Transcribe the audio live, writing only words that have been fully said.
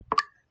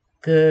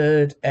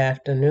Good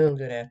afternoon.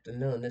 Good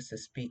afternoon. This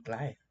is Speak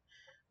Life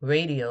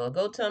Radio.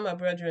 Go tell my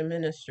brother in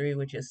ministry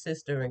with your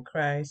sister in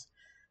Christ,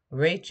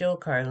 Rachel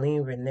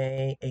Carlene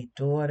Renee, a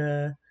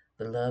daughter,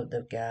 beloved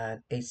of God,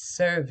 a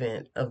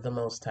servant of the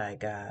Most High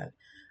God.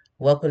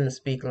 Welcome to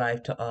Speak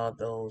Life to all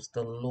those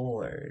the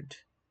Lord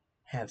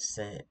have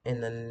sent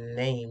in the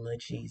name of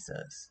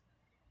Jesus.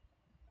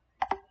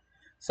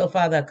 So,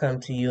 Father, I come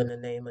to you in the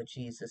name of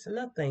Jesus, and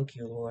I thank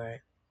you, Lord.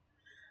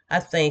 I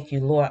thank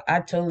you, Lord.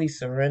 I totally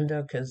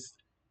surrender because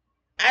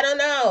I don't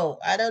know.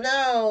 I don't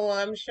know.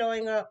 I'm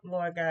showing up,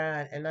 Lord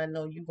God, and I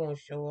know you're going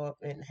to show up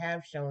and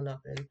have shown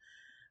up and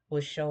will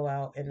show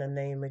out in the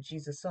name of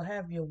Jesus. So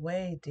have your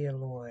way, dear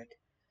Lord.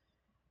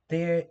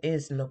 There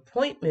is an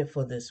appointment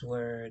for this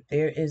word.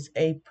 There is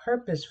a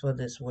purpose for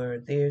this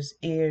word. There's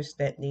ears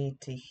that need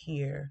to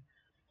hear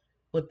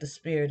what the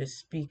Spirit is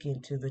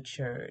speaking to the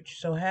church.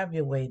 So have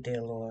your way,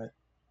 dear Lord.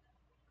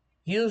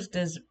 Use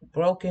this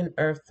broken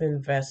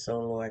earthen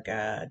vessel, Lord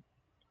God,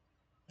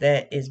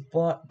 that is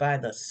bought by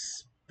the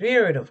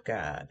Spirit of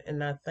God.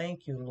 And I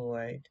thank you,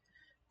 Lord,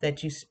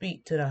 that you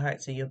speak to the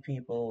hearts of your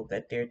people,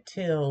 that they're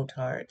tilled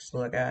hearts,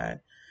 Lord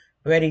God,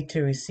 ready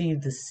to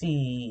receive the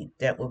seed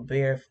that will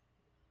bear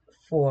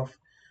forth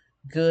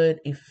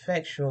good,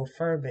 effectual,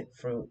 fervent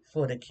fruit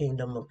for the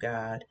kingdom of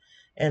God.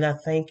 And I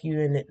thank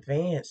you in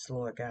advance,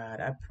 Lord God.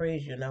 I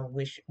praise you and I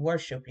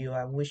worship you.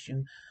 I wish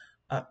you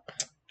uh,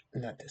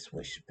 not this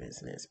wish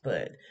business,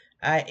 but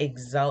I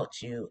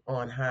exalt you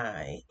on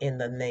high in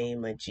the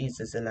name of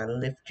Jesus, and I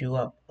lift you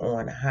up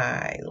on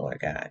high, Lord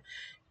God.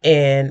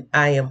 And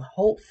I am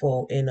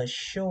hopeful and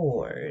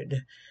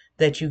assured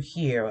that you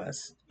hear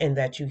us and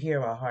that you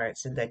hear our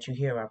hearts and that you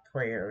hear our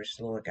prayers,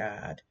 Lord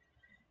God,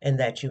 and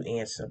that you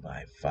answer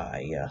by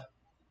fire.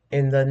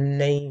 In the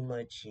name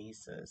of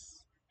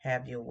Jesus,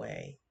 have your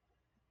way.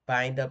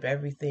 Bind up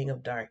everything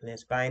of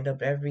darkness. Bind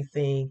up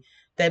everything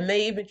that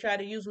may even try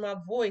to use my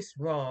voice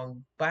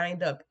wrong.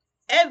 Bind up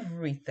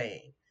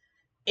everything,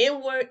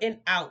 inward and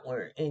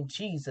outward, in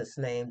Jesus'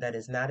 name that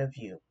is not of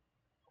you.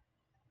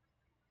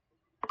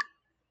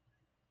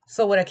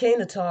 So, what I came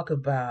to talk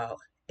about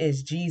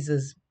is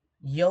Jesus'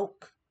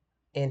 yoke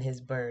and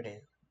his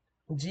burden.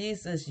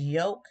 Jesus'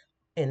 yoke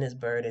and his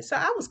burden. So,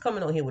 I was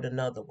coming on here with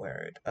another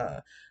word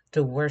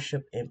to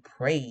worship and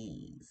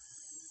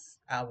praise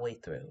our way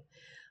through.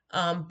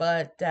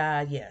 But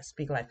yeah,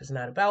 Speak Life is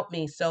not about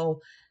me.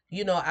 So,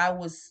 I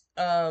was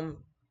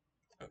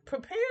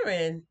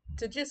preparing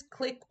to just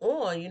click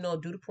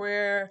on, do the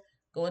prayer,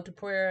 go into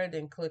prayer,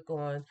 then click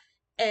on.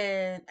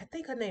 And I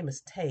think her name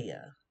is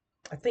Taya.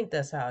 I think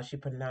that's how she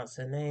pronounced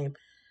her name.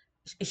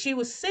 She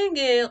was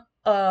singing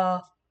uh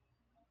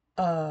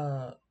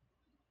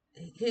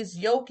his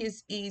yoke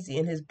is easy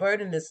and his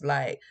burden is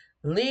light.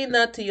 Lean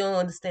not to your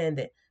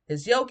understanding.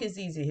 His yoke is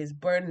easy, his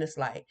burden is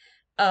light.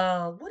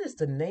 What is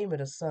the name of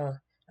the song?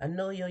 I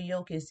know your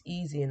yoke is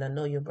easy and I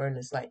know your burden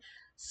is light.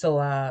 So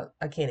I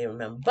can't even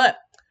remember. But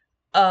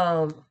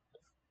um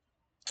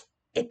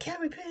it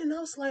kept repeating. I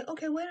was like,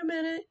 okay, wait a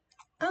minute.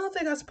 I don't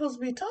think I'm supposed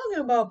to be talking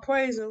about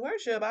praise and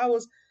worship. I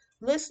was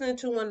listening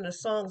to one of the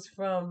songs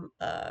from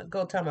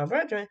Go Tell My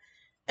Brethren.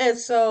 And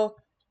so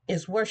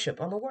it's worship.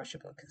 I'm a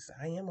worshiper because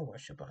I am a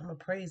worshiper. I'm a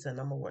praiser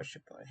and I'm a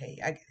worshiper. Hey,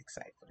 I get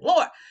excited for the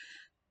Lord.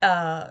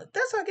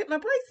 That's how I get my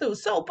breakthrough.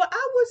 So, but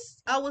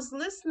I was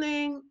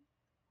listening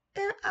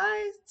and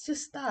I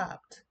just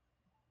stopped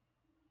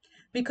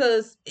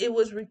because it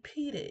was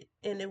repeated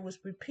and it was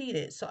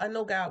repeated. So I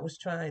know God was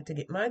trying to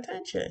get my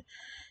attention.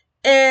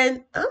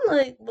 And I'm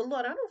like, but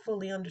Lord, I don't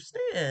fully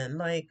understand.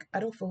 Like, I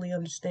don't fully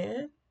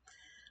understand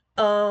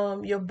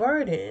your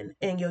burden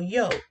and your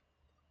yoke.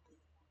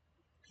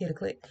 Hit a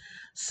click.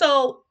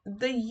 So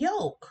the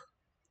yoke,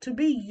 to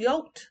be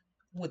yoked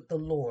with the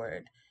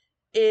Lord,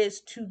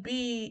 is to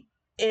be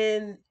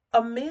in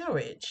a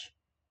marriage.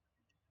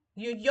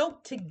 You're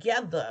yoked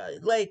together.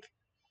 Like,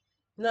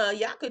 now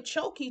y'all could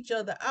choke each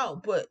other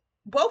out, but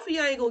both of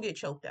y'all ain't gonna get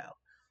choked out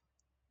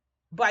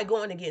by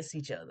going against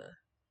each other.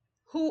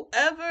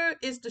 Whoever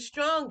is the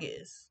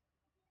strongest,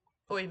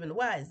 or even the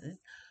wisest,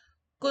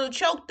 gonna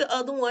choke the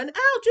other one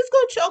out. Just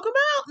gonna choke them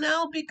out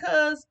now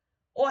because,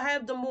 or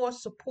have the more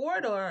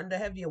support or the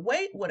heavier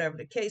weight, whatever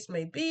the case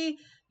may be.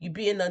 You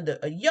being under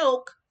a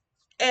yoke,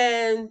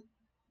 and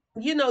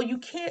you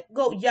can't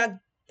go. You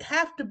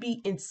have to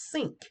be in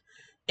sync,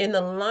 in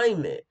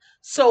alignment.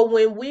 So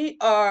when we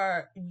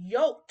are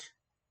yoked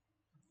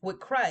with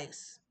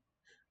Christ,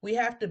 we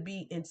have to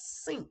be in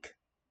sync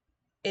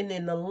and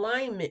in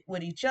alignment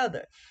with each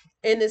other.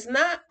 And it's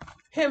not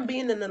him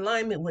being in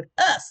alignment with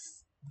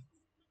us.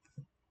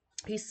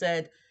 He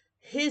said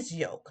his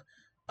yoke.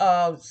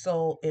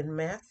 So in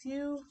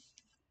Matthew,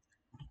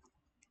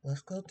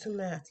 let's go to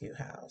Matthew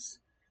house.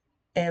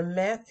 And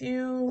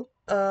Matthew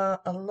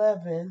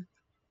 11.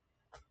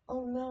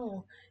 Oh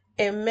no.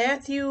 In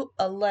Matthew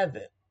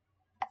 11.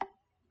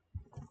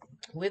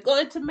 We're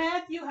going to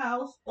Matthew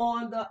house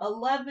on the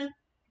 11th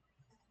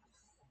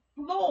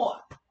floor.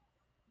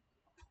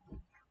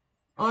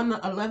 On the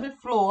 11th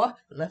floor,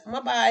 left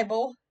my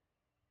Bible.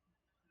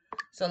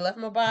 So I left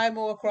my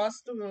Bible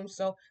across the room.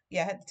 So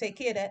yeah, I had to take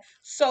care of that.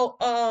 So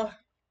the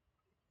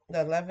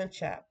 11th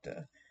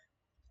chapter.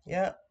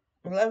 Yep.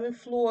 11th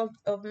floor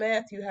of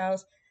Matthew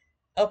House.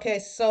 Okay,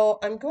 so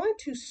I'm going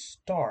to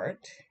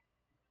start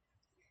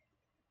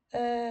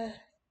uh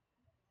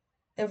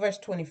in verse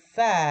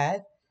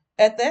 25.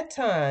 At that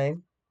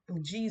time,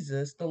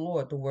 Jesus, the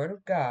Lord, the Word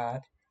of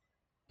God,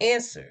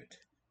 answered.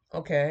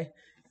 Okay,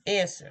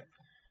 answered.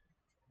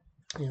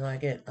 I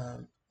get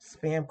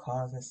spam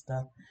calls and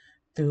stuff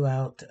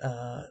throughout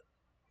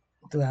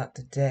throughout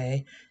the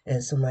day,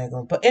 and somebody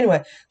going. But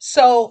anyway,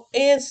 so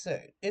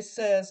answered. It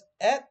says,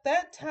 at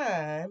that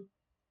time,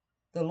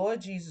 the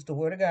Lord Jesus, the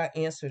Word of God,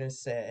 answered and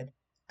said,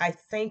 "I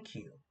thank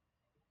you,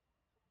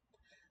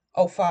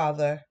 O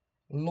Father,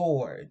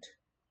 Lord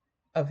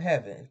of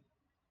heaven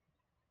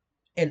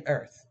and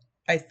earth.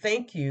 I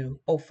thank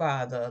you, O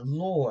Father,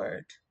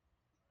 Lord.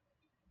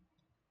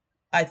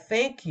 I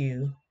thank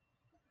you,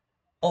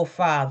 O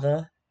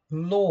Father,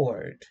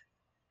 Lord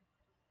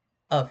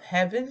of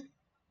heaven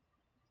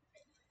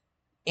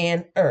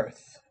and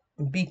earth,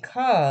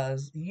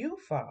 because you,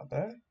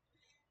 Father,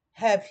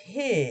 have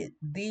hid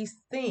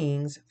these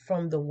things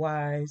from the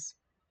wise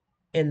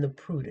and the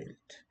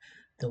prudent."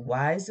 The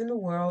wise in the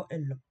world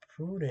and the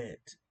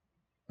prudent.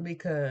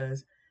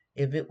 Because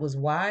if it was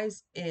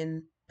wise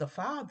in the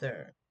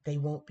Father, they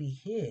won't be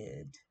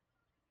hid.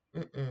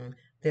 Mm-mm.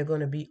 They're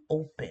going to be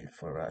open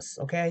for us.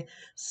 Okay.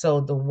 So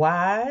the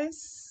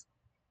wise,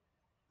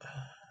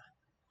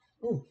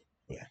 ooh,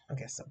 yeah, I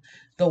guess so.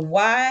 The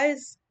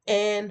wise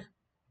and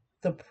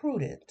the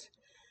prudent,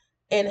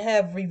 and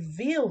have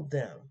revealed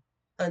them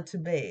unto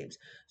babes.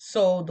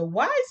 So the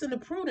wise and the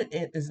prudent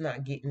is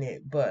not getting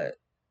it, but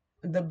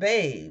the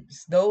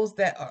babes, those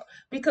that are,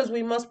 because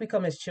we must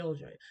become as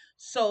children.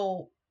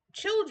 So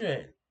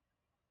children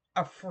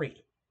are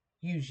free,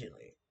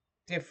 usually.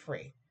 They're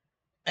free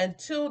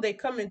until they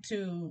come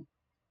into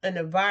an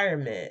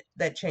environment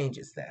that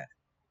changes that,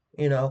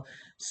 you know.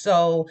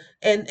 So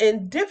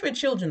and different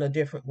children are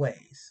different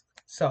ways.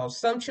 So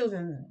some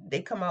children,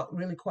 they come out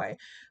really quiet,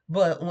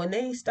 but when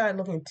they start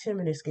looking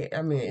timid and scared,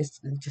 I mean, it's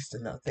just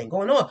another thing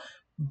going on.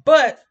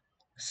 But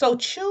so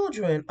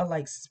children are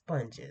like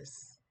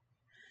sponges.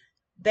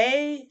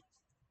 They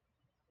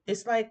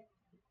It's like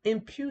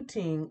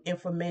imputing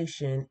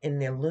information in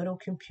their little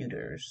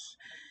computers,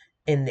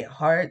 in their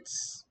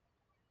hearts,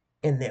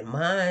 in their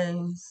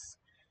minds,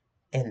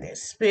 in their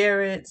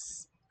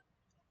spirits,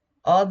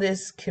 all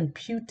this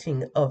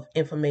computing of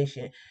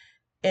information.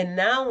 And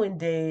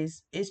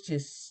nowadays, it's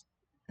just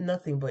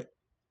nothing but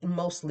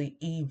mostly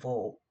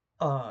evil,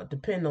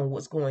 depending on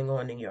what's going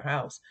on in your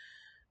house.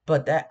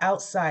 But that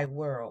outside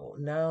world,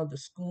 now the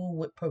school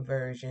with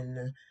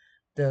perversion,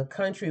 the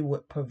country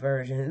with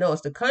perversion. No,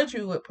 it's the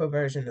country with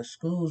perversion, the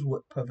schools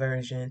with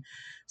perversion.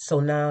 So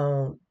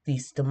now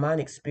these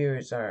demonic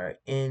spirits are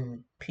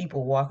in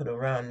people walking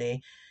around.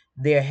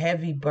 They're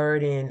heavy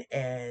burden,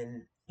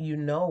 and you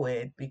know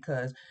it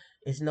because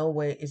it's no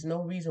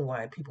reason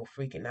why people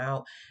freaking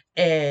out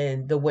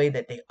and the way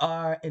that they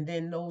are. And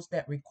then those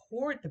that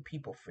record the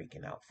people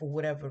freaking out for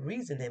whatever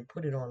reason and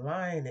put it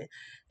online and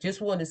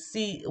just want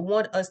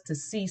us to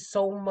see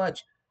so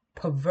much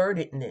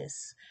pervertedness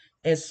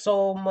and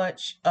so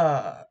much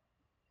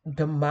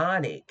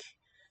demonic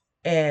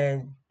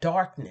and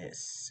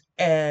darkness.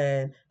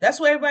 And that's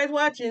what everybody's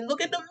watching.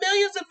 Look at the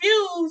millions of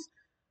views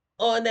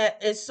on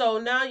that. And so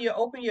now you're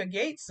opening your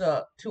gates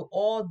up to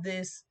all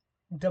this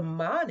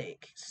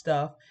demonic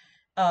stuff.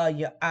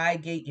 Your eye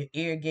gate, your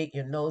ear gate,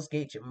 your nose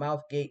gate, your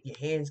mouth gate, your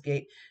hands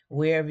gate,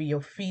 wherever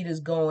your feet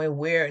is going,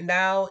 where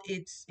now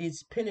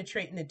it's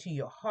penetrating into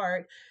your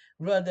heart.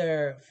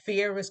 Rather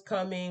fear is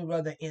coming,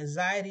 rather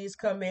anxiety is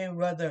coming,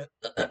 rather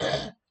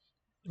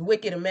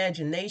wicked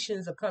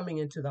imaginations are coming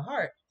into the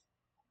heart.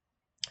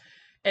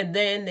 And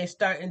then they're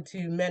starting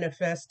to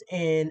manifest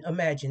in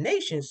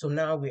imagination. So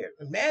now we're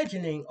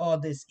imagining all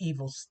this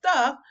evil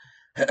stuff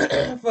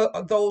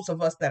for those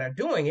of us that are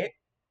doing it,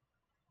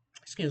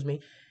 excuse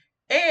me,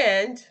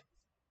 and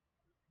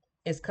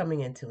it's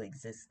coming into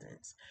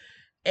existence.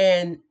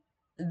 And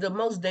the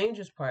most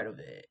dangerous part of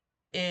it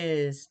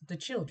is the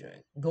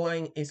children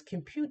is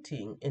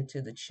computing into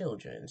the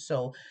children.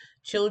 So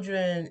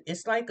children,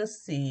 it's like a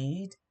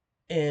seed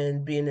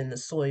and being in the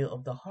soil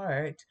of the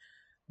heart.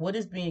 What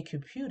is being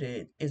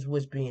computed is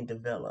what's being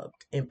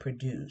developed and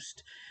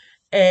produced.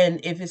 And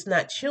if it's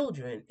not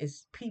children,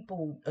 it's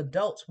people,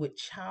 adults with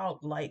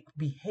childlike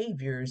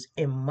behaviors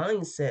and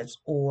mindsets,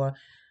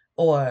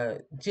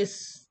 or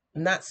just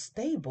not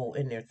stable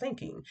in their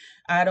thinking.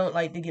 I don't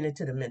like to get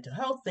into the mental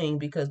health thing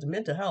because the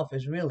mental health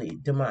is really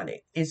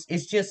demonic. It's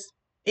just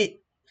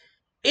it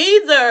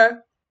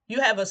either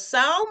you have a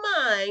sound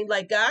mind,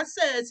 like God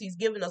says He's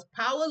given us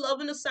power,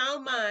 love, and a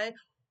sound mind,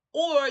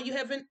 or you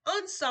have an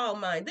unsound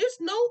mind. There's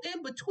no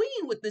in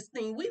between with this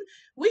thing.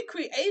 We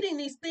creating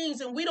these things,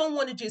 and we don't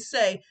want to just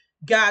say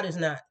God is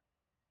not.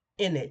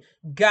 in it.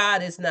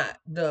 God is not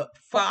the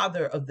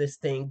father of this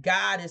thing.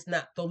 God is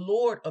not the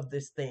Lord of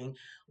this thing.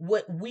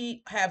 What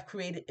we have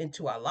created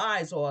into our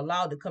lives or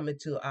allowed to come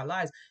into our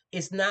lives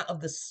is not of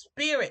the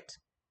spirit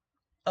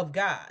of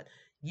God.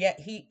 Yet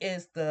he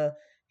is the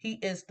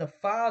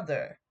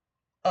father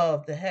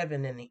of the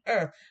heaven and the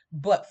earth.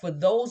 But for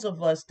those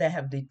of us that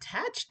have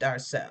detached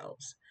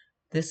ourselves,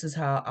 this is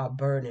how our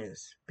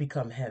burdens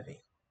become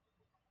heavy.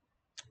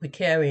 We're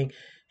carrying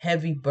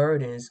heavy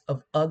burdens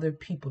of other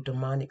people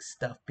demonic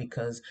stuff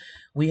because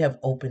we have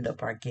opened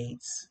up our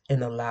gates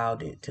and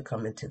allowed it to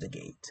come into the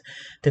gates,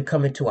 to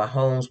come into our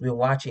homes. We're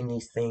watching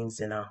these things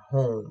in our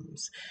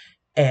homes,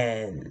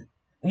 and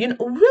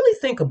really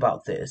think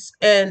about this.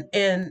 And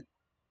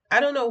I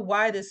don't know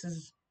why this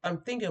is,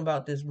 I'm thinking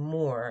about this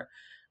more.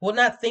 Well,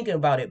 not thinking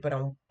about it, but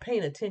I'm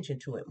paying attention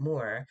to it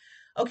more.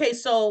 Okay,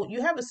 so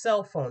you have a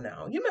cell phone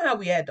now. You know how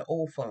we had the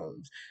old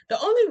phones.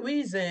 The only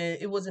reason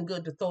it wasn't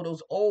good to throw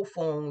those old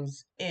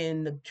phones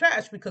in the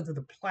trash because of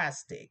the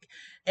plastic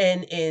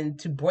and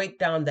to break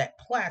down that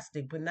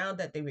plastic. But now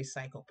that they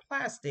recycle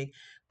plastic,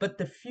 but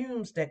the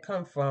fumes that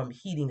come from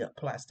heating up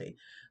plastic.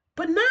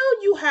 But now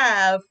you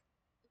have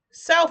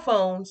cell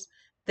phones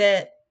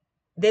that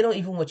they don't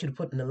even want you to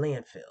put in the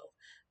landfill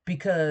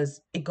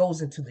because it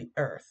goes into the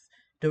earth,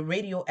 the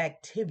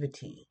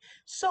radioactivity.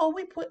 So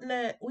we putting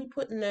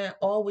that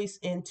always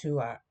into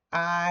our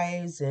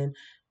eyes, and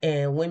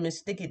women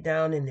stick it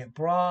down in their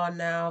bra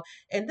now,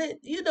 and then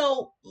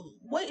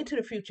wait until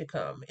the future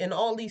come and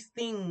all these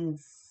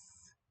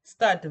things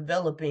start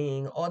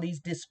developing, all these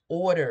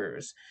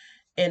disorders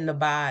in the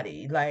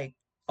body, like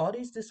all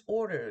these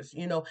disorders.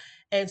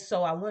 And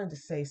so I wanted to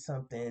say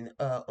something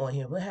on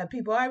here. We'll have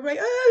people irate,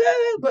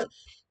 but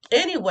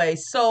anyway,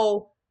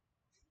 so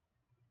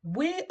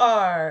we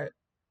are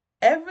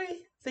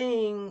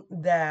everything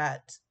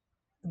that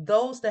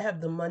those that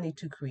have the money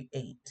to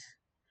create,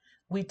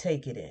 we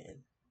take it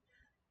in,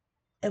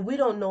 and we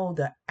don't know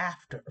the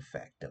after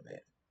effect of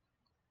it,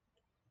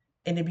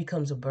 and it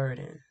becomes a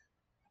burden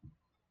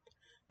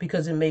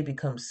because it may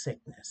become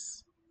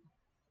sickness.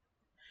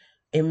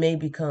 It may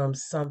become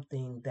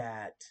something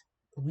that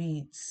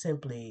we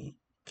simply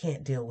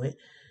can't deal with.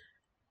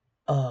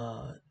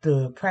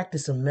 The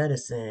practice of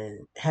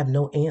medicine have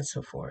no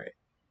answer for it.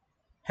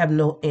 Have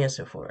no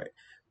answer for it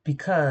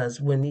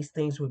because when these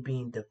things were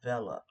being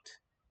developed,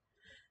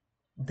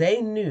 they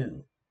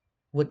knew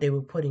what they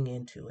were putting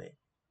into it,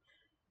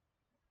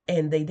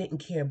 and they didn't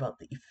care about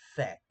the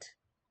effect.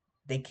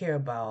 They care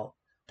about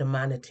the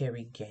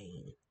monetary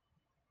gain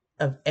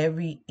of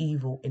every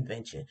evil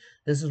invention.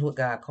 This is what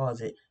God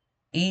calls it: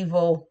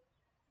 evil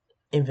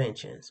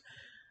inventions.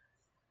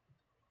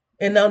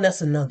 And now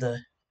that's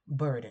another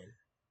burden.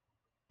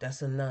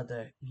 That's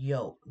another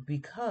yoke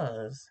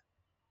because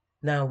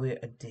now we're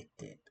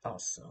addicted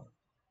also.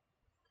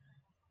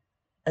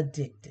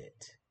 Addicted.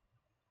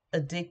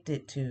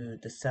 Addicted to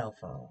the cell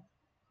phone.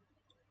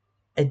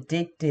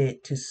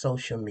 Addicted to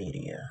social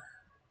media.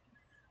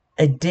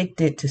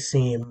 Addicted to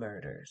seeing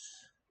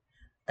murders.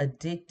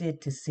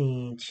 Addicted to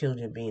seeing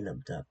children being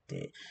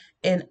abducted.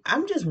 And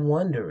I'm just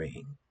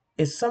wondering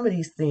if some of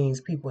these things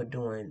people are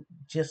doing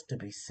just to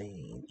be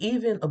seen,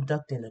 even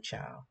abducting a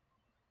child,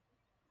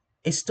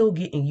 it's still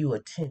getting you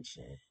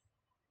attention.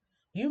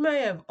 You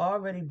may have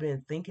already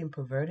been thinking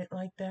perverted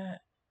like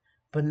that,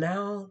 but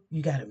now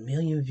you got a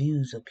million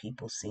views of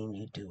people seeing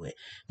you do it.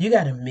 You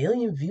got a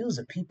million views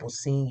of people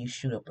seeing you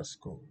shoot up a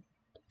school.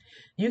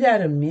 You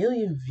got a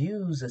million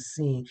views of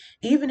seeing,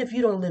 even if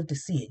you don't live to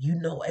see it,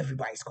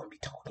 everybody's going to be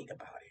talking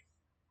about it.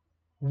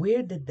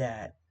 Where did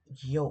that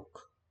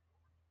yoke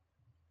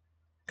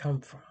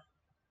come from?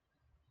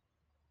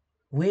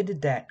 Where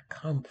did that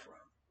come from?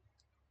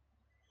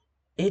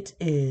 It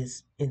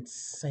is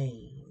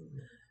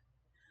insane.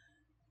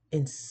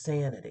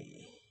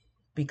 Insanity.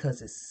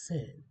 Because it's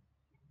sin.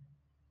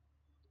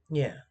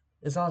 Yeah,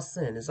 it's all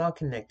sin. It's all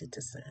connected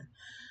to sin.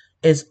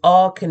 It's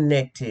all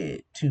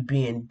connected to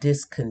being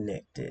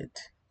disconnected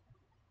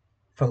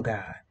from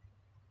God.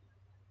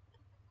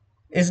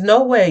 There's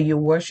no way you're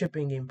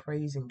worshiping and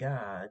praising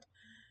God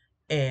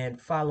and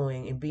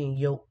following and being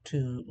yoked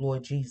to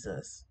Lord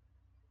Jesus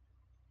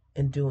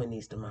and doing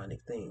these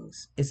demonic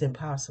things. It's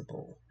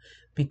impossible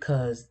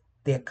because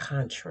they're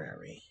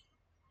contrary.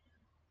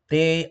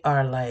 They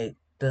are like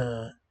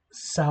the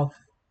South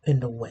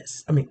and the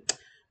West. I mean,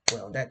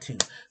 well, that too.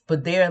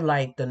 But they're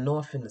like the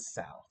North and the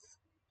South,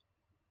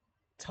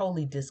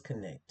 totally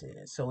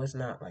disconnected. So it's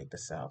not like the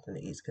South and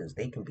the East because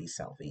they can be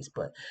Southeast,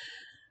 but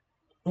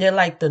they're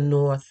like the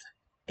North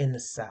and the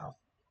South.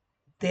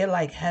 They're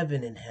like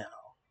heaven and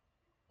hell.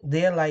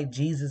 They're like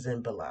Jesus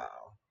and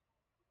Belial.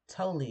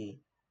 Totally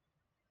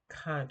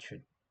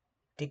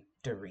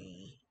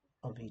contradictory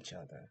of each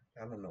other.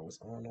 I don't know what's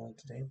going on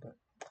today, but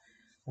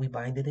we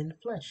bind it in the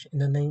flesh in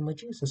the name of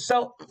Jesus.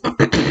 So,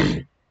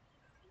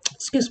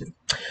 excuse me.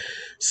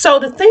 So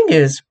the thing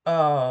is,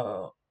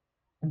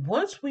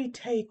 once we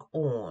take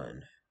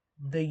on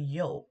the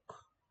yoke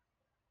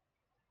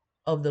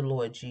of the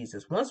Lord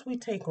Jesus, once we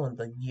take on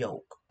the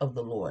yoke of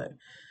the Lord,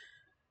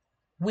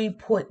 we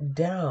put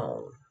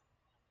down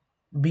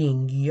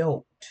being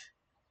yoked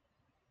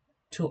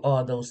to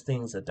all those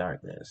things of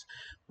darkness.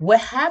 What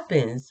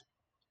happens,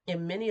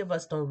 and many of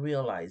us don't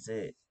realize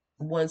it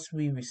once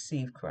we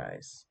receive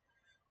Christ,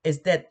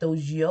 is that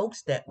those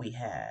yokes that we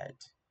had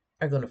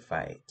are going to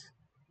fight.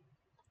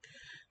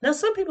 Now,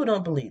 some people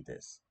don't believe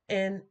this,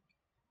 and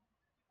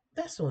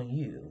that's on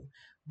you.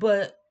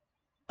 But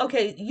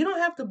okay, you don't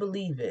have to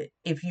believe it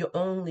if you're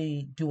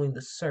only doing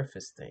the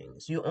surface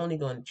things. You're only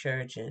going to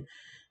church and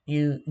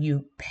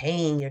you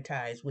paying your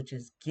tithes, which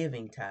is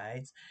giving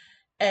tithes,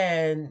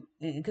 and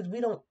because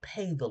we don't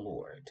pay the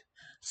Lord.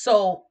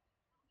 So,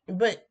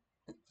 but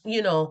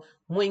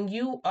when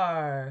you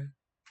are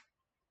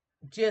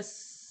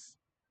just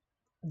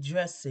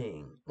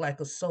dressing like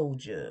a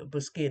soldier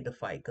but scared to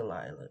fight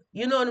Goliath.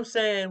 You know what I'm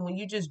saying? When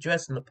you just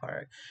dressing the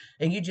part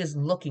and you're just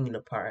looking the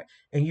part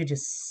and you're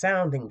just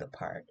sounding the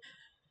part,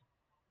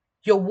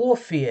 your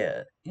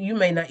warfare, you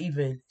may not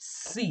even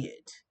see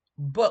it.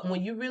 But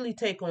when you really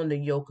take on the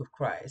yoke of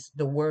Christ,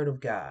 the word of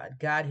God,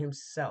 God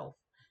Himself,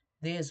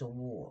 there's a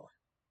war.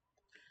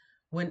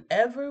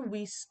 Whenever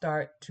we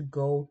start to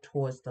go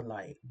towards the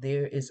light,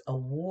 there is a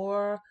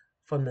war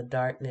from the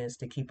darkness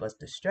to keep us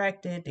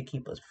distracted, to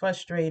keep us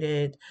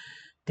frustrated,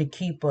 to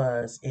keep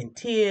us in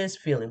tears,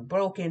 feeling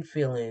broken,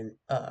 feeling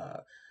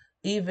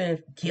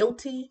even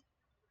guilty,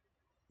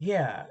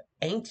 yeah,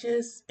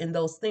 anxious, and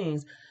those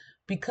things,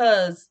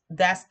 because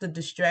that's the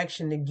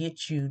distraction to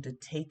get you to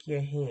take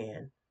your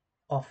hand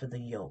off of the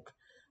yoke.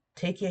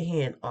 Take your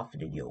hand off of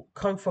the yoke.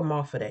 Come from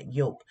off of that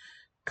yoke.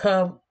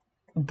 Come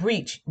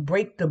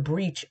break the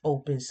breach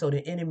open so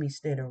the enemy's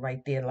standing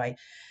right there,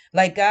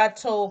 like God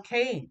told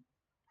Cain.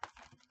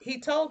 He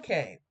told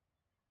Cain,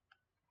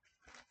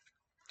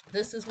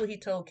 this is what he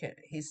told Cain.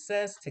 He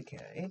says to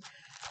Cain,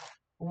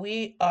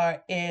 we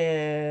are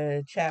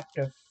in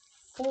chapter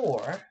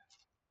 4.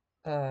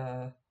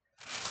 No,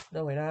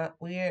 we're not.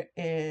 We're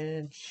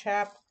in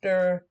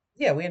chapter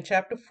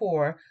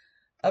 4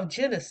 of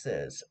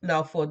Genesis.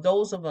 Now, for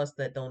those of us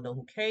that don't know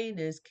who Cain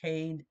is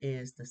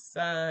the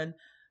son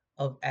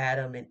of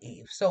Adam and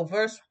Eve. So,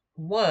 verse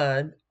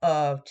 1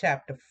 of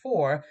chapter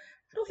 4,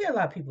 I don't hear a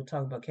lot of people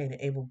talking about Cain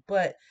and Abel,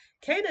 but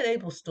Cain and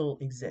Abel still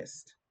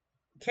exist.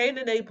 Cain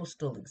and Abel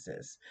still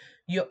exist.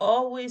 You're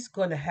always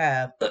going to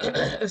have,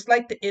 it's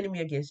like the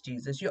enemy against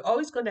Jesus. You're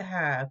always going to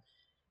have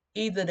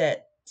either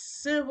that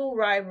civil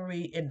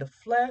rivalry in the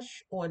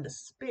flesh or in the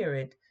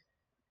spirit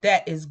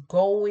that is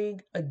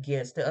going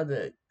against the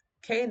other.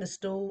 Cain is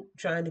still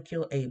trying to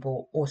kill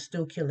Abel or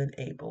still killing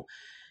Abel,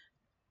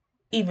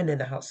 even in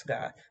the house of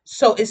God.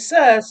 So it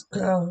says,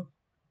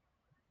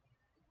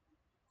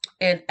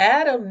 and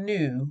Adam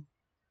knew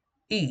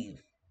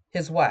Eve,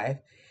 his wife,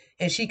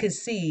 and she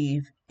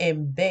conceived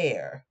and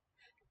bare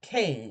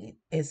Cain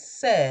and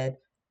said,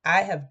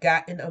 I have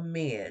gotten a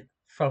man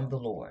from the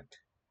Lord.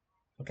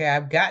 Okay,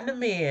 I've gotten a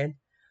man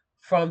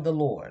from the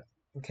Lord.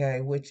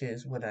 Okay, which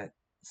is when I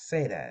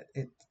say that,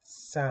 it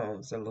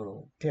sounds a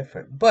little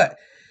different. But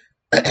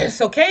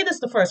so Cain is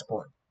the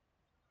firstborn.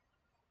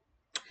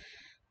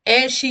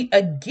 And she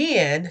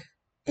again,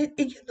 and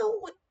you know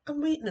what?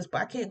 I'm reading this,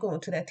 but I can't go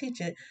into that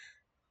teaching.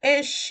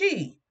 And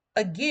she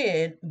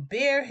again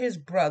bare his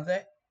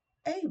brother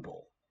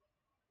Abel.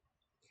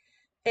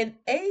 And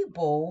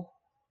Abel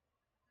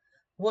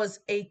was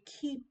a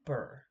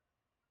keeper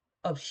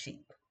of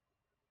sheep.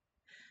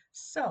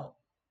 So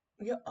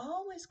you're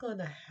always going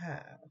to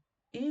have,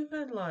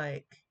 even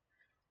like,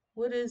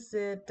 what is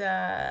it?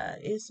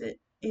 Is it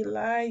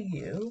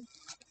Elihu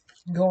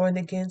going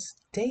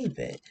against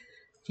David?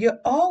 You're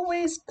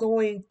always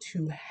going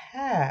to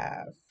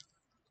have,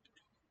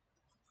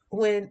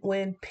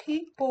 when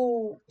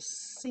people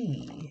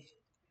see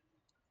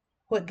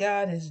what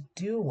God is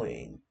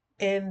doing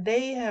and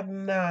they have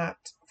not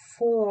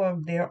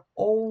formed their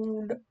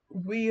own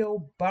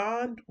real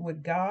bond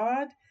with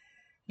God,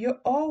 you're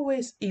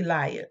always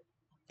Eliab.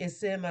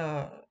 It's in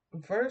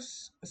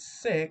verse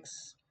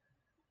 6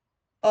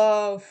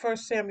 of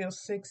First Samuel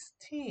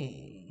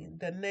 16,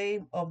 the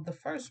name of the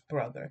first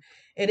brother.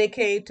 And it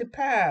came to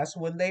pass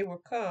when they were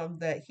come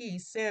that he,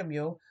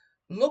 Samuel,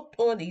 looked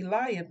on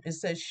Eliab and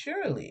said,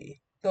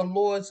 surely the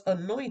Lord's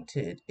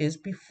anointed is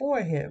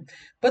before him.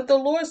 But the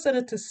Lord said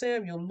unto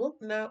Samuel, look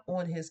not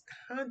on his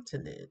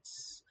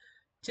countenance.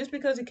 Just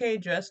because he came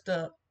dressed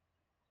up,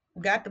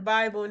 got the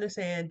Bible in his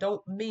hand,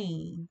 don't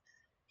mean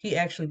he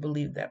actually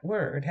believed that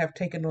word, have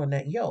taken on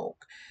that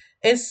yoke.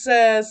 It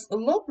says,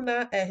 look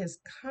not at his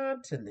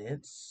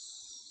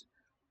countenance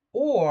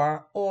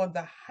or on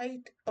the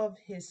height of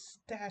his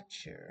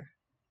stature,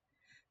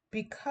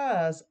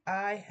 because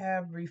I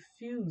have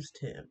refused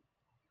him.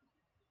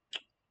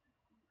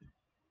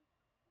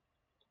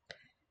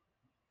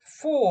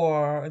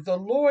 For the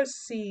Lord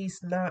sees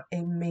not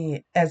a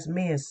man as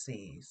man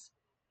sees.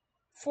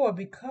 For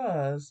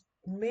because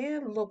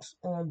man looks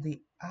on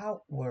the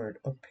outward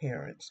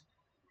appearance,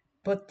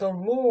 but the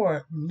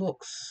Lord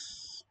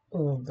looks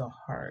on the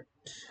heart.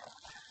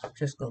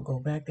 Just gonna go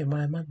back and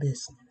mind my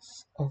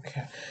business.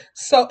 Okay.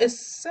 So it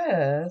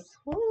says,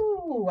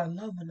 ooh, I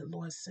love when the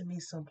Lord send me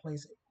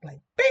someplace like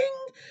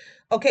bing.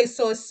 Okay,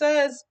 so it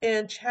says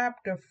in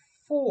chapter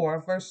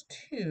 4, verse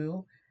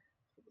 2,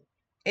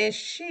 and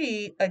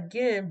she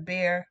again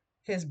bare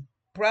his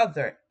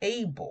brother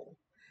Abel.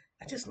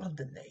 I just love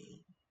the name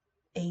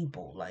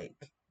Abel.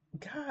 Like,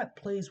 God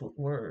plays with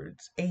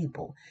words.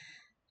 Abel.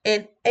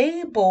 And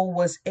Abel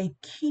was a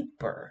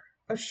keeper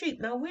of sheep.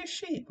 Now we're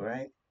sheep,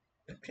 right?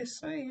 I'm just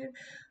saying.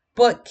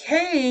 But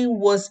Cain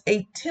was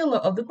a tiller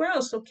of the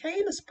ground. So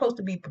Cain is supposed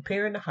to be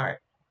preparing the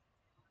heart,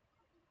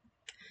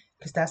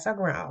 because that's our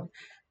ground.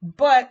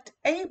 But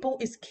Abel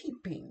is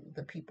keeping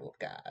the people of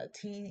God.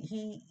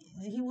 He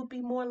would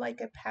be more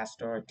like a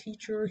pastor or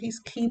teacher. He's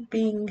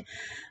keeping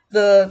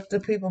the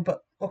people.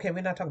 But okay,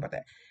 we're not talking about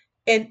that.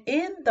 And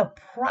in the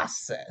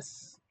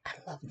process, I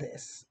love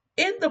this.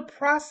 In the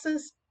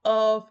process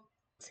of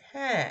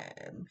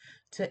time,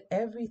 to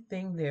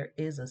everything there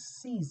is a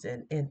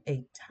season and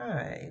a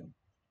time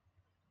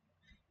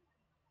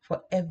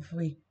for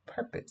every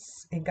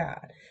purpose in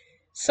God.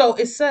 So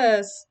it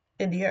says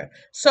in the earth.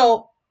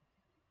 So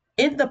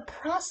in the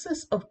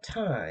process of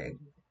time,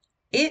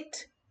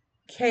 it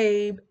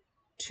came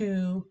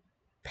to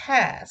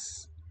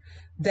pass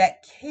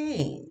that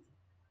Cain,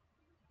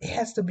 it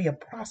has to be a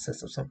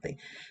process of something,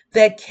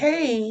 that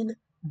Cain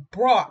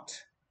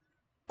brought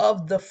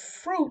of the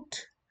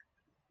fruit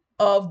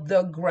of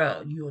the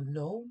ground. You'll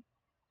know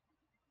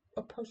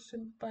a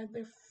person by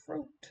their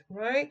fruit,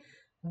 right?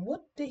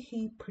 What did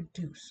he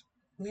produce?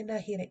 We're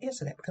not here to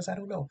answer that because I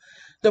don't know.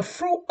 The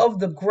fruit of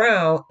the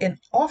ground, an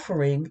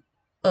offering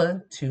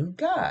unto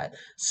God.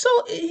 So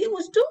he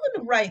was doing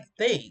the right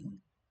thing,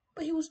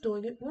 but he was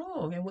doing it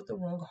wrong and with the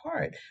wrong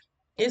heart.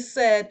 It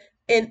said,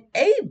 and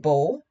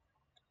Abel,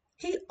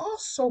 he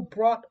also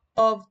brought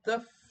of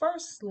the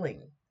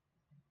firstling.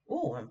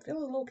 Oh, I'm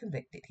feeling a little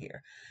convicted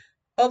here.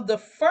 Of the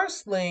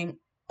firstling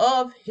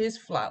of his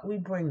flock. We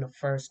bring the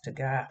first to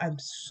God. I'm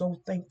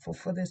so thankful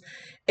for this.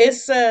 It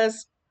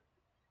says,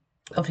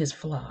 of his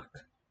flock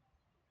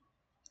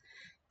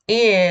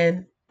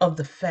and of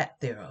the fat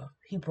thereof.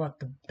 He brought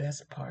the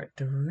best part,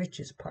 the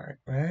richest part,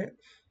 right?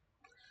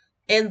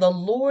 And the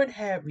Lord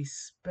had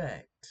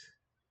respect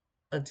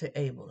unto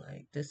Abel.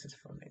 Like, this is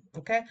for me,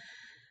 okay?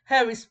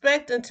 Had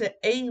respect unto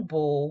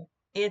Abel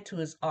into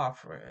his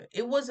offering.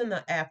 It wasn't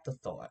an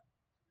afterthought.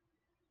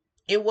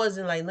 It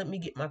wasn't like, let me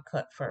get my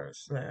cut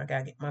first. Like, I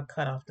gotta get my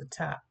cut off the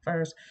top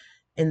first.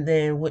 And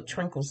then what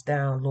trickles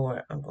down,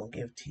 Lord, I'm gonna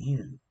give to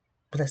you.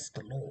 Bless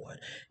the Lord.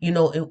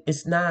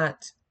 It's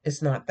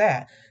not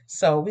that.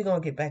 So we're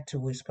gonna get back to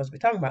what we're supposed to be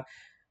talking about.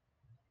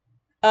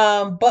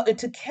 But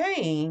unto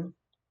Cain,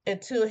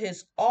 unto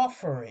his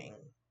offering,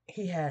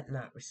 he had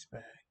not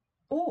respect.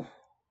 Ooh,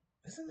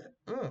 isn't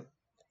it?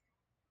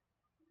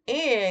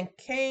 And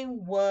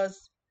Cain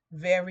was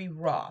very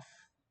wroth.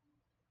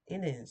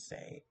 It didn't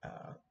say,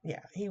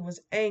 yeah, he was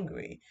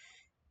angry,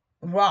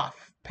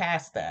 wroth,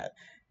 past that,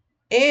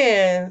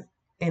 and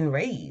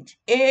enraged,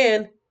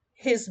 and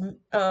his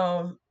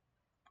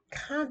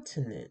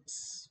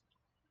countenance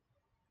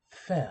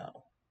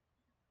fell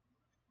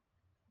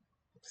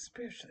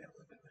spiritually.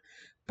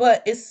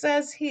 But it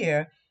says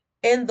here,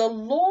 and the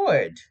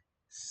Lord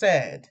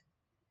said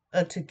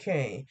unto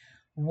Cain,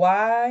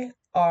 why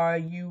are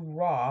you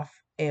wroth,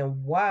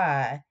 and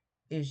why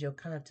is your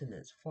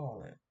countenance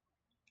fallen?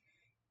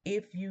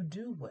 If you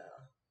do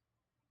well,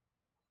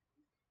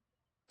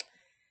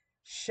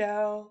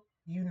 shall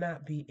you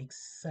not be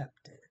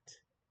accepted?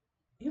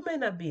 You may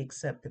not be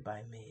accepted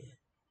by men,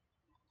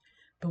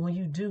 but when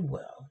you do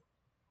well,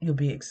 you'll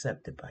be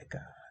accepted by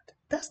God.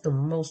 That's the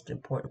most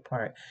important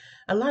part.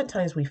 A lot of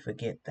times we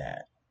forget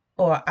that.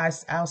 Or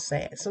I'll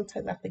say it.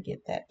 Sometimes I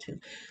forget that too.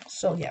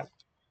 So, yeah.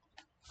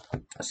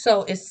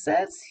 So it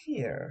says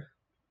here,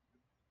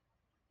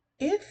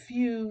 if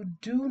you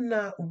do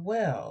not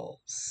well,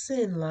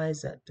 sin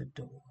lies at the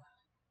door.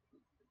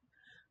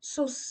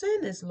 So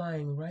sin is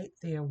lying right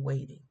there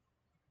waiting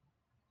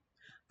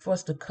for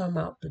us to come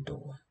out the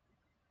door,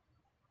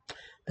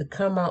 to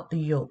come out the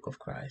yoke of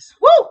Christ.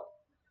 Woo!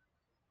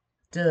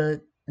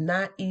 To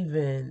not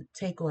even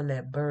take on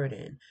that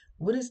burden.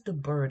 What is the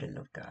burden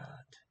of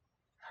God?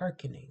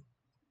 Hearkening.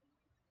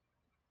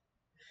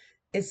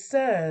 It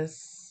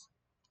says,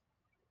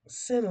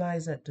 sin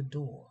lies at the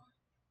door,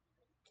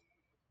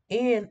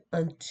 and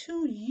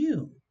unto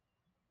you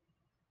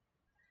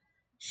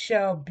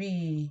shall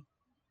be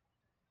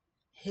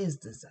his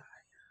desire.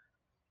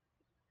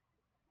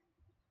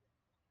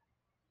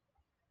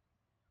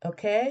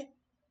 Okay?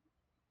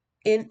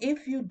 And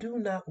if you do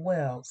not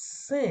well,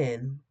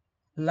 sin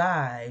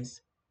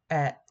lies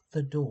at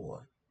the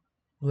door.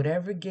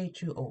 Whatever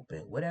gate you open,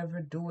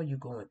 whatever door you're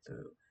going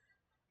through,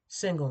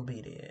 sin gonna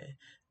be there.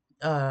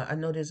 I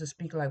know there's a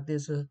speak like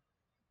there's a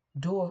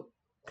door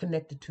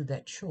connected to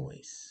that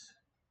choice.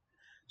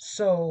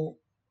 So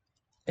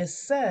it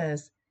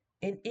says,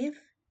 and if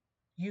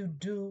you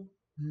do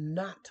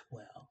not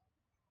well,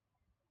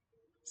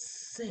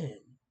 sin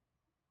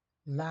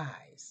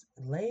lies,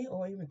 lay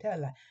or even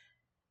tell lie,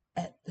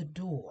 at the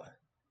door,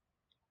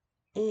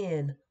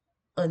 and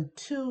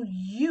unto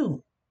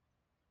you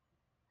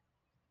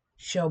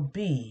shall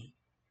be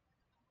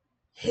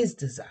his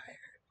desire.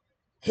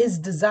 His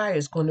desire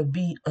is going to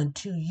be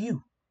unto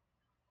you.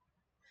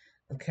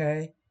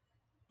 Okay?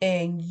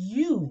 And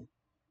you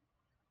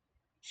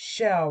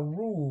shall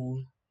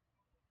rule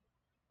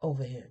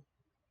over him.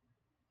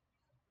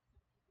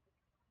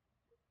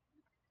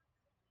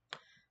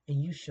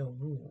 And you shall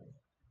rule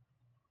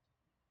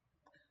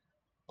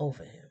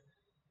over him.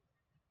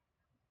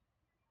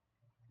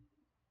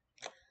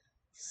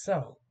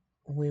 So,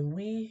 when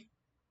we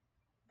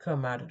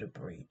come out of the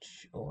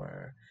breach,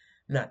 or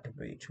not the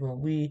breach,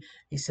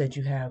 he said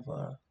you have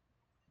a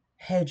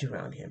hedge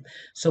around him.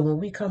 So when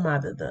we come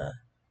out of the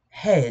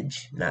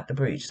hedge, not the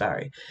breach,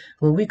 sorry,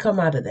 when we come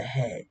out of the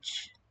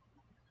hedge,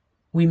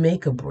 we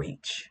make a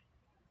breach.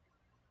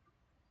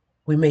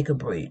 We make a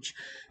breach.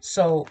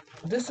 So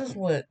this is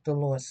what the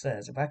Lord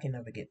says. If I can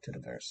never get to the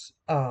verse,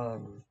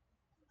 I'm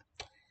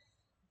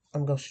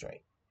going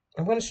straight.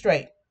 I'm going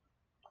straight.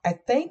 I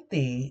thank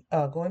thee,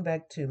 going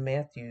back to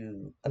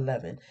Matthew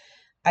 11,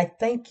 I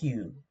thank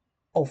you,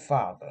 O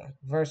Father,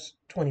 verse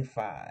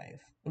 25,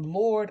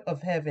 Lord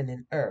of heaven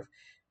and earth,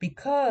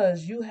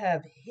 because you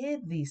have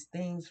hid these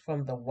things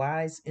from the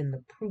wise and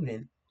the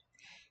prudent,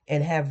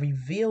 and have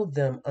revealed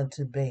them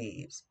unto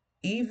babes.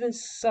 Even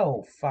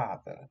so,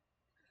 Father,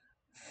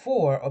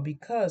 for or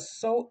because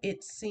so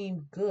it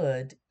seemed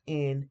good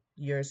in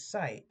your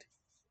sight.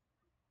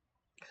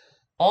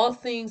 All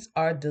things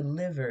are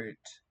delivered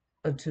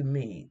unto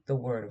me, the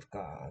word of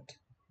God,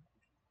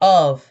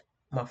 of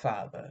my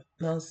Father.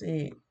 Now,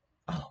 see,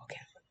 okay.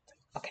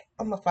 Okay,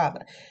 I'm my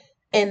Father.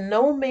 And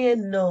no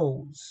man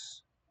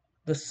knows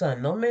the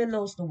Son. No man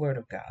knows the Word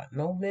of God.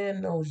 No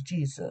man knows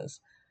Jesus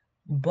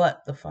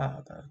but the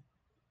Father.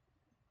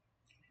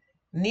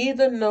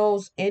 Neither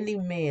knows any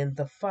man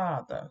the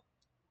Father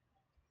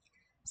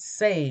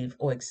save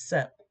or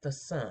except the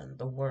Son,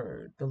 the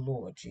Word, the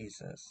Lord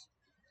Jesus.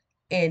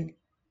 And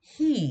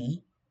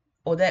he,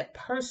 or that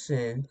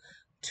person,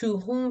 to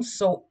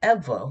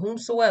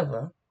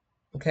whomsoever,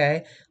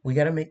 okay, we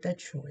got to make that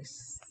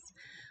choice.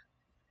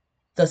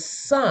 The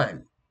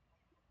Son,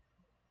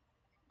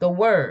 the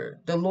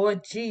Word, the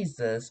Lord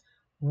Jesus,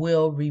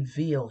 will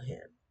reveal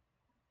him.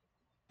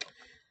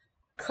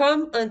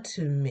 Come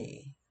unto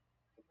me.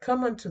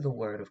 Come unto the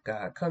Word of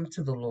God. Come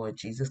to the Lord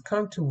Jesus.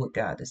 Come to what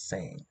God is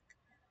saying.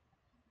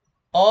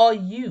 All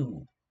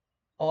ye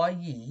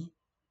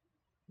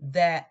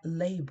that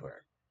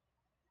labor.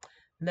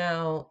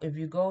 Now, if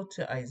you go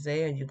to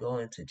Isaiah and you go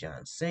into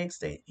John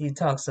 6, he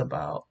talks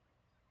about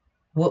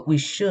what we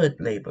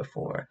should labor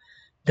for.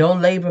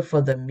 Don't labor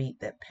for the meat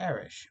that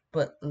perish,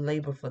 but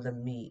labor for the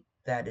meat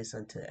that is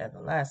unto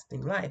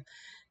everlasting life.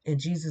 And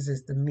Jesus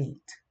is the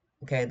meat.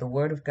 Okay, the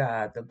Word of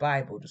God, the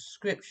Bible, the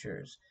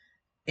Scriptures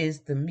is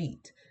the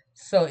meat.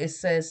 So it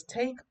says,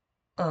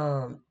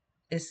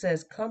 it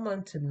says, come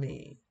unto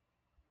me.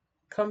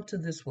 Come to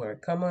this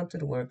word. Come unto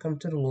the word. Come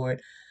to the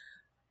Lord.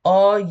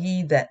 All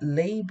ye that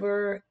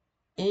labor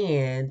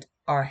and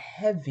are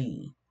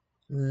heavy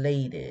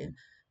laden.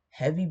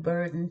 Heavy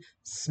burden,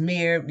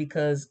 smeared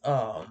because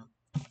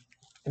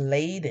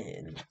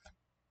laden.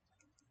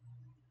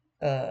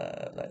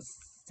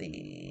 Let's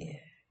see.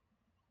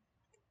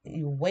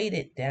 You weight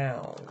it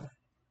down.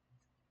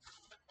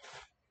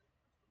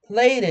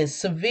 Laden,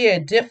 severe,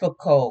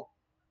 difficult.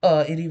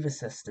 It even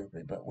says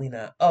stupid, but we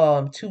not.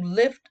 To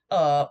lift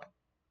up,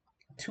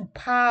 to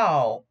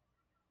pile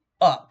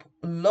up,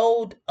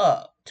 load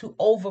up, to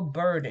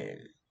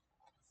overburden.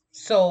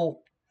 So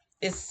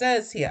it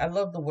says here, I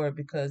love the word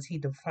because he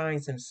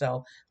defines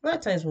himself. A lot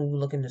of times when we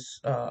look in this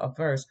a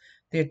verse,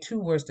 there are two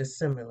words that are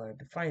similar,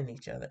 defining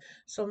each other.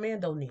 So man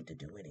don't need to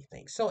do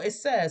anything. So it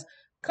says,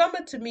 come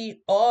unto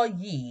me all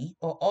ye,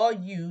 or all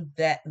you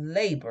that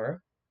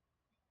labor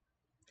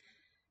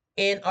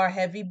and are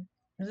heavy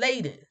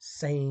laden,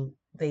 saying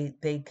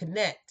they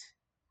connect.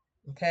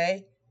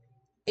 Okay?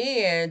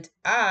 And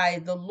I,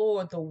 the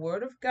Lord, the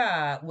word of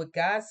God, what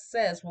God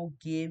says will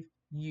give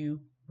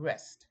you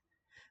rest,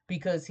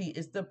 because he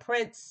is the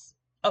Prince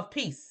of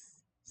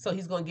Peace. So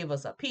he's going to give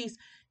us a peace.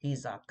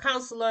 He's our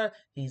counselor.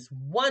 He's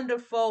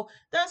wonderful.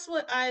 That's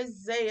what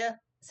Isaiah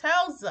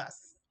tells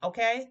us.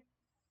 Okay?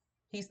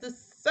 He's the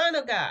Son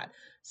of God.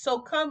 So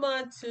come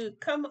on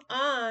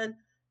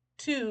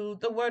to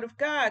the Word of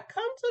God.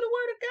 Come to the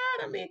Word of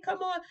God. I mean,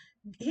 come on.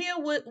 Here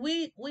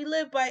we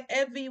live by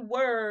every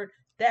word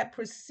that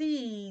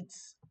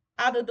proceeds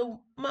out of the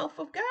mouth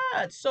of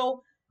God.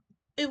 So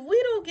if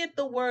we don't get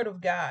the Word of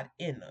God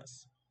in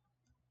us,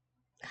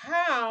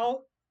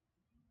 how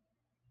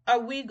are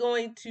we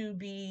going to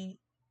be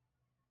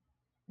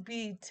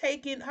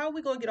taken? How are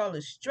we going to get all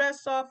the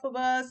stress off of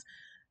us?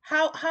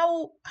 How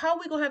are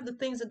we going to have the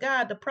things of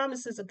God, the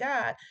promises of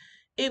God,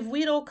 if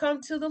we don't come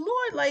to the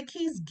Lord like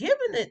he's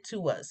given it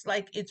to us?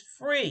 Like, it's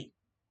free.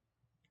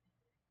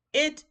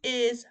 It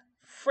is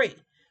free.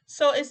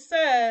 So it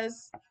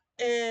says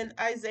in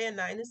Isaiah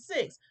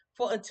 9:6,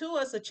 for unto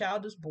us a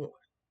child is born,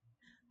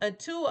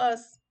 unto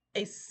us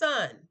a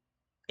son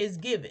is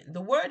given.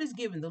 The word is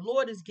given, the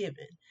Lord is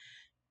given.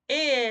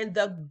 And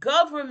the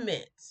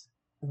government,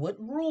 what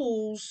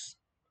rules,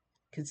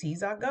 because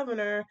he's our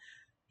governor,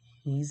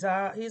 He's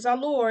our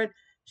Lord,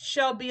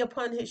 shall be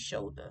upon his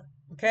shoulder.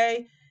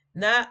 Okay?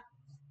 Not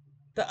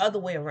the other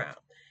way around.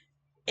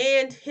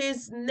 And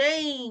his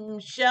name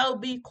shall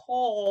be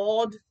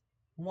called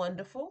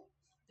Wonderful.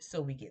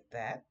 So we get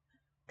that.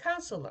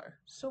 Counselor.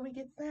 So we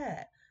get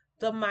that.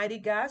 The Mighty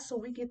God. So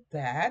we get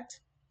that.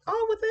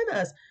 All within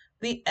us.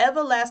 The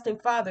Everlasting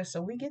Father.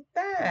 So we get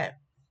that.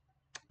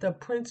 The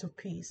Prince of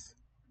Peace.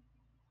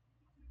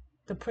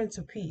 The Prince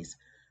of Peace.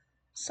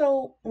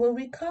 So when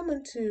we come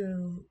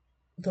into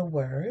the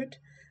Word,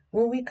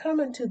 when we come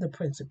into the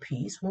Prince of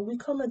Peace, when we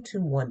come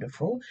into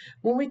Wonderful,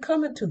 when we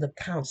come into the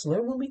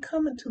Counselor, when we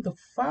come into the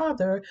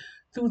Father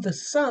through the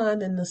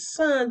Son and the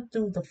Son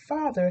through the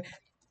Father,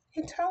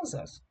 He tells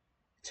us,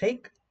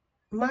 take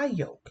my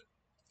yoke.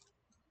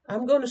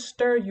 I'm going to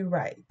stir you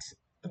right.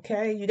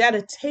 Okay, you got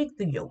to take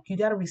the yoke. You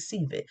got to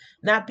receive it,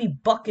 not be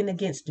bucking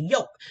against the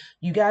yoke.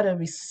 You got to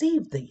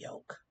receive the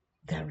yoke.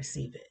 You got to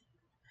receive it.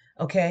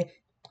 Okay,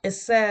 it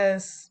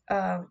says,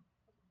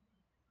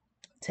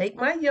 take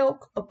my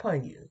yoke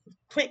upon you.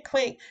 Clink,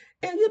 clink.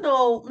 And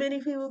many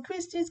people,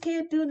 Christians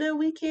can't do that.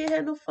 We can't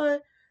have no fun.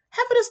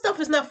 Half of this stuff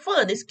is not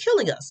fun. It's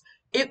killing us.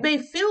 It may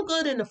feel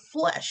good in the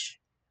flesh,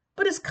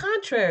 but it's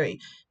contrary.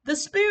 The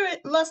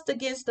spirit lusts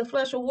against the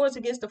flesh or wars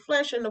against the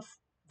flesh, and the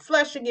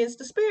flesh against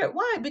the spirit.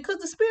 Why? Because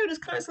the spirit is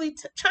constantly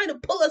trying to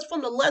pull us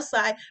from the left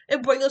side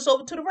and bring us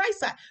over to the right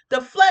side.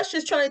 The flesh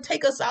is trying to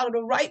take us out of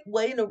the right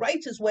way, the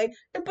righteous way,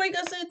 and bring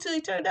us into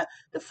eternity.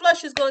 The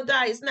flesh is going to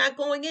die. It's not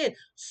going in.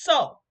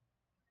 So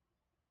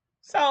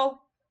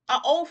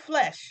our own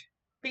flesh,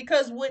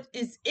 because what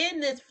is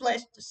in this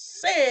flesh, the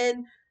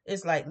sin,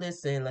 is like,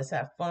 listen, let's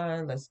have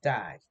fun, let's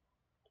die.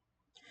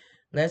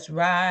 Let's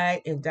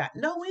ride and die.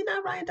 No, we're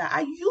not ride and die.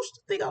 I used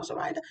to think I was a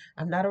ride and die.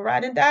 I'm not a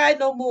ride and die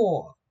no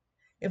more.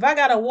 If I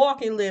gotta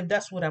walk and live,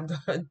 that's what I'm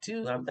gonna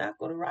do. I'm not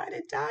gonna ride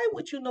and die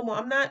with you no more.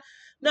 I'm not.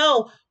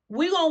 No,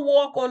 we're gonna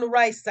walk on the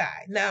right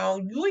side. Now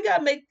you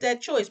gotta make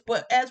that choice.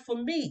 But as for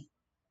me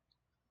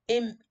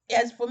in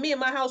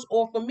my house,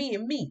 or for me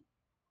and me,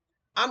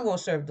 I'm gonna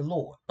serve the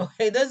Lord.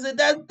 Okay, that's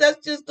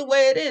just the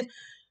way it is.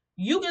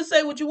 You can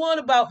say what you want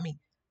about me.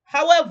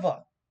 However,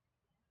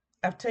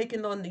 I've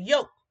taken on the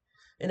yoke.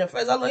 And at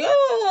first I'm like,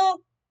 oh,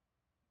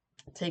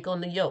 take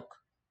on the yoke.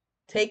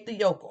 Take the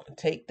yoke on.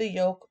 Take the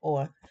yoke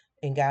on.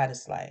 And God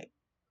is like,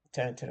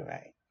 turn to the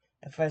right.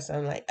 At first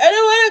I'm like, I don't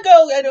want to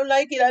go. I don't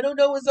like it. I don't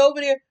know what's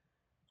over there.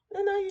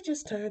 No, you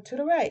just turn to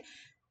the right.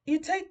 You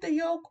take the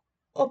yoke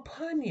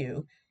upon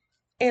you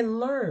and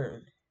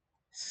learn.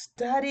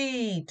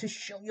 Study to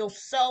show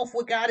yourself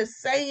what God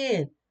is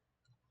saying.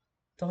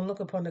 Don't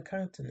look upon the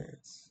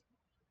countenance.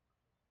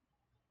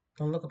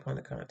 Don't look upon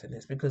the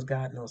countenance, because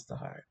God knows the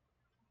heart.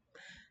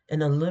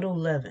 And a little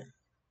leaven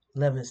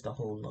leavens the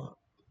whole lump.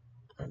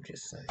 I'm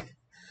just saying.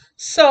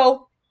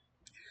 So,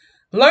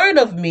 learn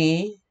of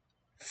me,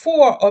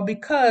 for or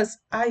because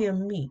I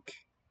am meek.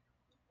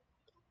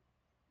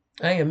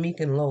 I am meek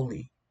and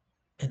lowly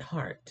in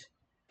heart.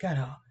 Got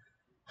a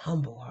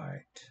humble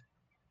heart.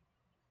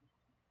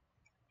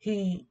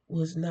 He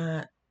was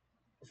not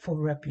for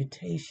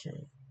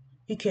reputation.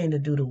 He came to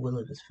do the will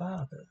of his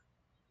Father.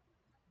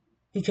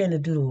 He came to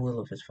do the will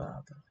of his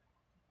Father.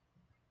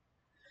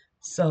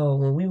 So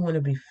when we want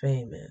to be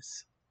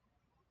famous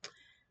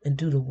and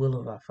do the will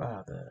of our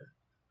Father,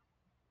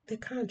 they're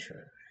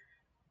contrary.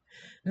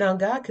 Now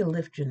God can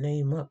lift your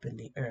name up in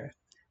the earth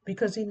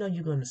because He know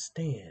you're going to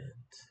stand,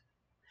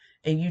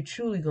 and you're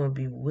truly going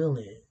to be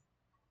willing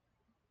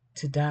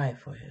to die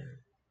for Him.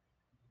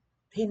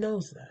 He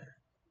knows that.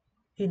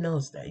 He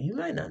knows that. You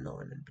might not know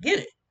in the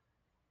beginning,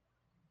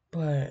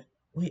 but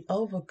we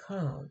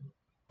overcome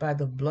by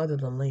the blood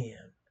of the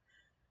Lamb,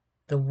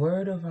 the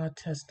word of our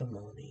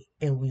testimony,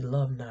 and we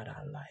love not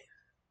our life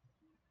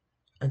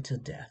until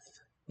death.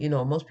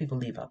 Most people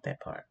leave out that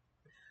part.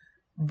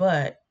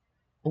 But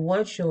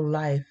once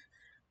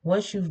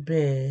you've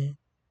been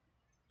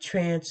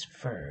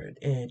transferred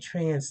and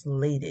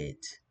translated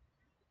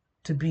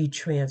to be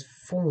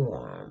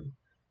transformed,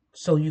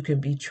 so you can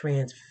be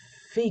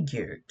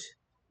transfigured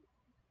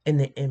in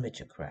the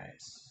image of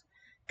Christ.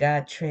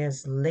 God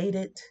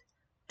translated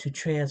to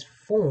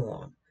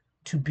transform,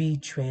 to be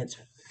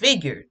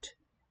transfigured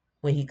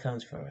when He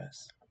comes for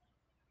us.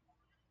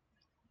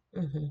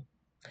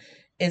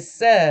 It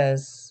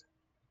says,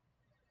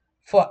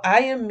 for I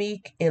am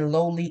meek and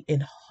lowly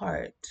in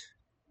heart.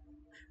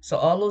 So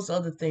all those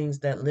other things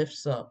that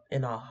lifts up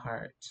in our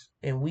hearts,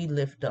 and we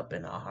lift up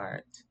in our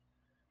hearts,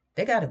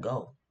 they got to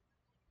go.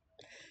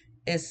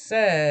 It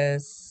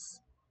says,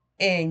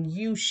 and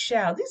you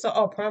shall. These are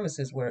all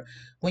promises where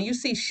when you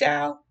see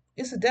shall,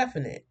 it's a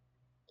definite.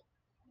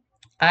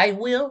 I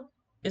will,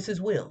 it's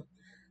His will.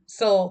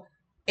 So,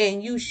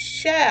 and you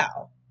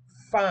shall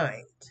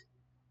find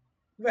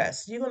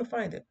rest. You're going to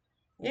find it.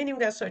 You ain't even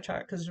got to search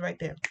hard, because it's right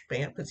there.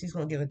 Bam, because He's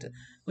going to give it to.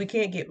 We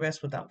can't get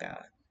rest without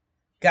God.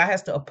 God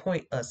has to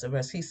appoint us a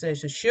rest. He says,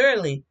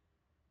 surely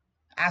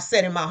I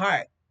said in my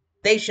heart,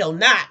 they shall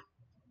not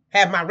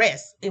have my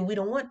rest. And we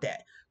don't want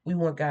that. We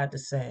want God to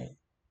say,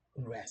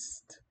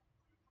 rest.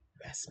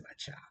 Rest, my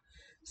child.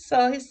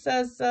 So He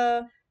says,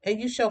 and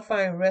you shall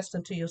find rest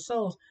unto your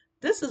souls.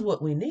 This is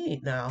what we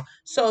need now.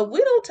 So if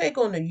we don't take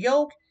on the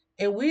yoke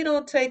and we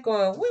don't take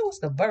on, what was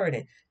the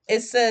burden?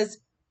 It says,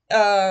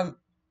 and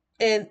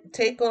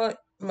take on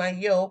my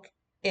yoke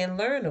and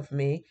learn of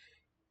me.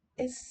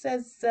 It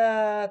says,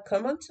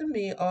 come unto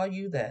me, all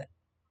you that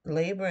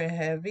labor and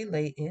heavy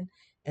laden,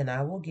 and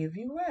I will give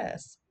you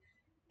rest.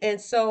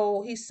 And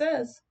so he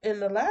says in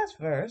the last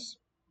verse,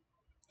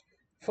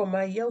 for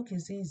my yoke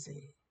is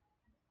easy.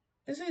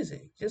 It's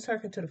easy. Just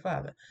hearken to the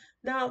Father.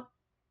 Now,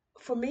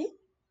 for me,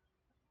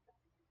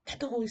 that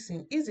don't always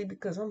seem easy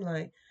because I'm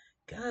like,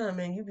 God,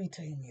 man, you be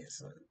taking me in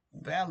some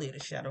valley of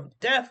the shadow of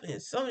death,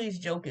 and some of these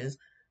jokers,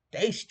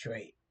 they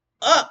straight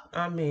up.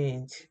 I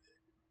mean,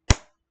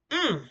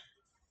 mm,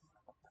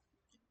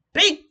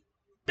 big,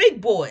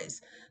 big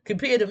boys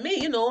compared to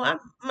me. I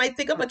might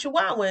think I'm a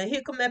chihuahua, and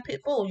here come that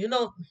pit bull.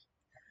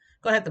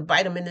 Gonna have to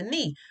bite him in the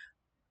knee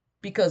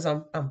because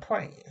I'm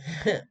praying.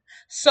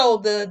 So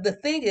the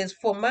thing is,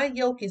 for my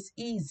yoke is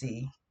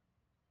easy,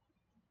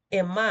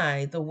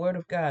 and the word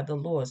of God, the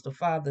Lord's, the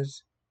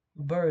Father's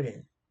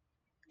burden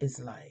is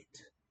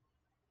light.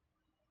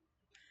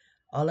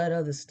 All that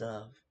other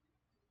stuff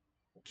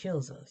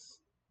kills us.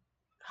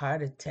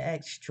 Heart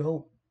attack,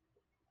 stroke,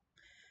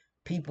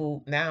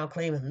 people now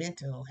claiming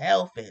mental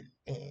health and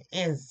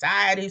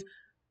anxieties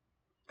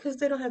because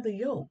they don't have the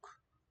yoke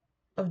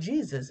of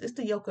Jesus. It's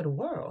the yoke of the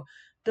world.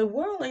 The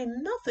world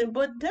ain't nothing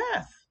but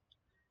death.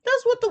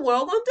 That's what the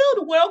world gonna do.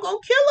 The world gonna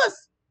kill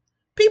us.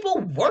 People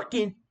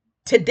working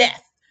to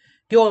death.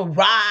 You'll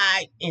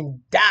ride and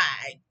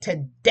die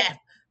to death.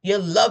 You're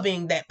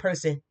loving that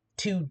person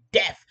to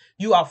death.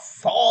 You are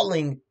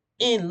falling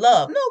in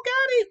love. No,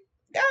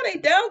 God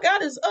ain't down.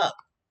 God is up.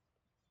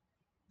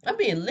 I'm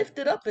being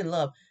lifted up in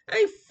love. I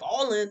ain't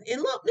falling in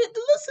love.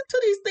 Listen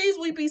to these things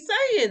we be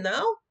saying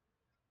now.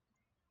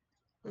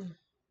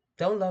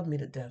 Don't love me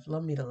to death.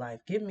 Love me to life.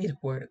 Give me the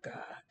word of God.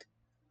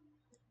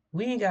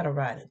 We ain't got to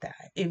ride and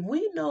die. If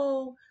we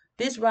know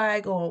this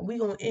ride we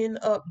gonna end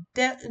up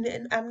death,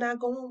 and I'm not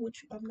going with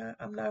you.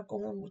 I'm not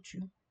going with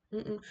you.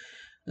 Mm-mm.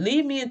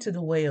 Lead me into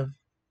the way of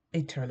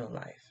eternal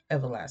life,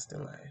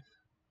 everlasting life.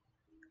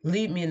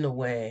 Lead me in the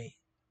way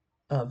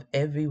of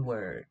every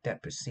word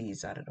that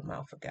proceeds out of the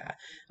mouth of God.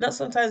 Now,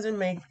 sometimes it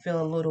may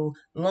feel a little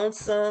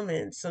lonesome,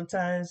 and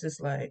sometimes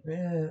it's like,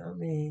 man, I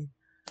mean,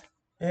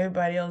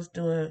 everybody else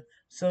doing.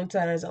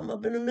 Sometimes I'm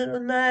up in the middle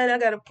of the night, I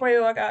gotta pray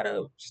or I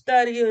gotta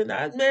study, and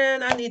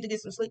I need to get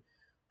some sleep.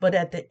 But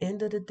at the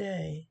end of the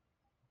day,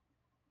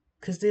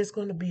 because there's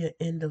going to be an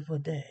end of a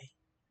day.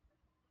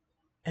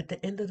 At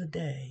the end of the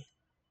day,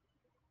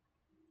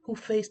 who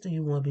face do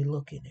you want to be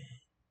looking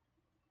at?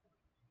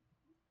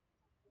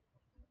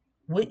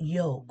 What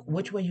yoke?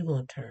 Which way you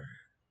going to turn?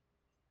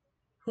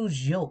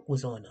 Whose yoke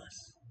was on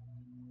us?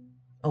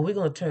 Are we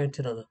going to turn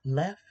to the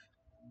left,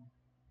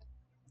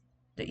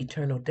 the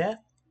eternal death,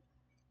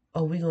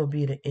 or are we going to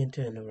be to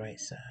enter in the right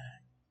side?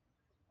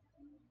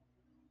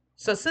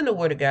 So send the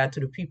word of God to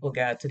the people of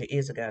God, to the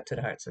ears of God, to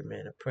the hearts of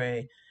men. I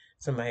pray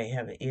somebody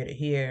have an ear to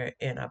hear,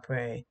 and I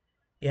pray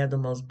you have the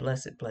most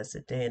blessed,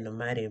 blessed day in the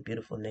mighty and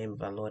beautiful name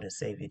of our Lord and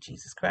Savior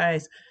Jesus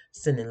Christ.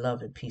 Sending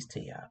love and peace to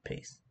y'all.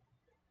 Peace.